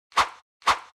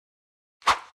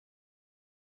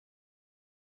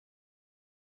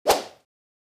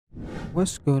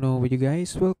What's going on with you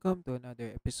guys? Welcome to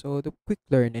another episode of Quick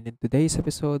Learn. And in today's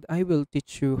episode, I will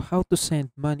teach you how to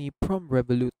send money from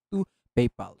Revolut to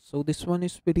PayPal. So this one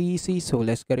is pretty easy, so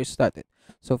let's get it started.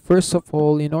 So first of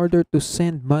all, in order to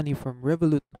send money from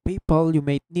Revolut to PayPal, you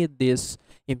might need this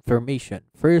information.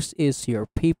 First is your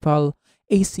PayPal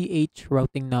ACH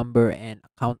routing number and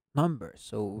account number.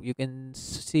 So you can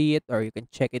see it or you can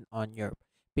check it on your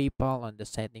PayPal on the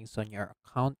settings on your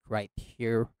account right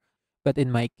here, but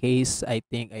in my case, I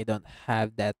think I don't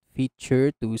have that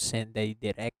feature to send a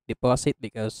direct deposit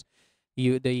because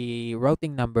the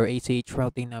routing number, ACH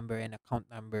routing number and account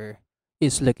number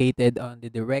is located on the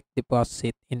direct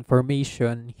deposit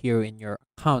information here in your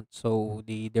account. So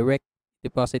the direct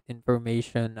deposit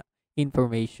information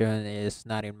is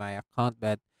not in my account,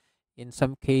 but in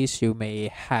some case you may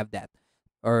have that.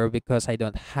 Or because I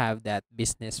don't have that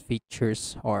business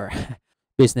features or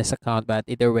business account, but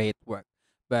either way it works.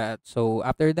 But so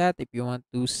after that, if you want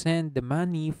to send the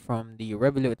money from the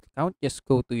Revolut account, just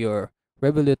go to your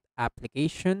Revolut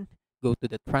application, go to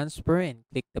the transfer and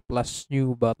click the plus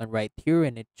new button right here,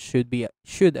 and it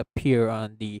should appear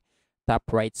on the top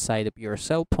right side of your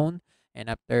cell phone. And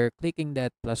after clicking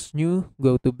that plus new,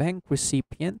 go to bank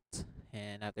recipient,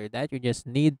 and after that you just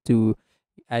need to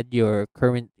add your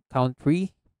current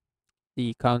country,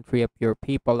 the country of your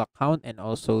PayPal account, and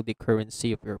also the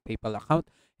currency of your PayPal account,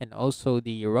 and also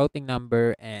the routing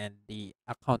number and the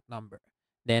account number.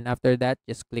 Then after that,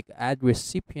 just click add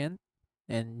recipient,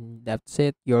 and that's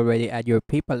it. You already add your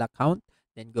PayPal account.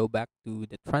 Then go back to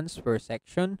the transfer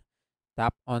section,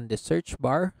 tap on the search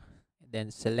bar,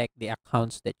 then select the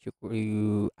accounts that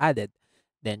you added.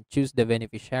 Then choose the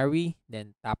beneficiary,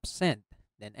 then tap send.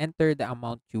 Then enter the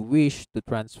amount you wish to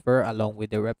transfer along with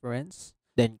the reference.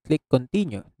 Then click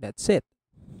continue. That's it.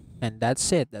 And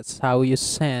that's it. That's how you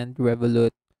send Revolut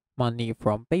money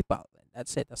from PayPal. And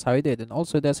that's it. That's how you do it. And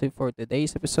also that's it for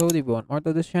today's episode. If you want more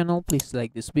to this channel, please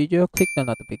like this video, click the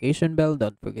notification bell.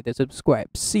 Don't forget to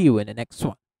subscribe. See you in the next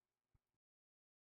one.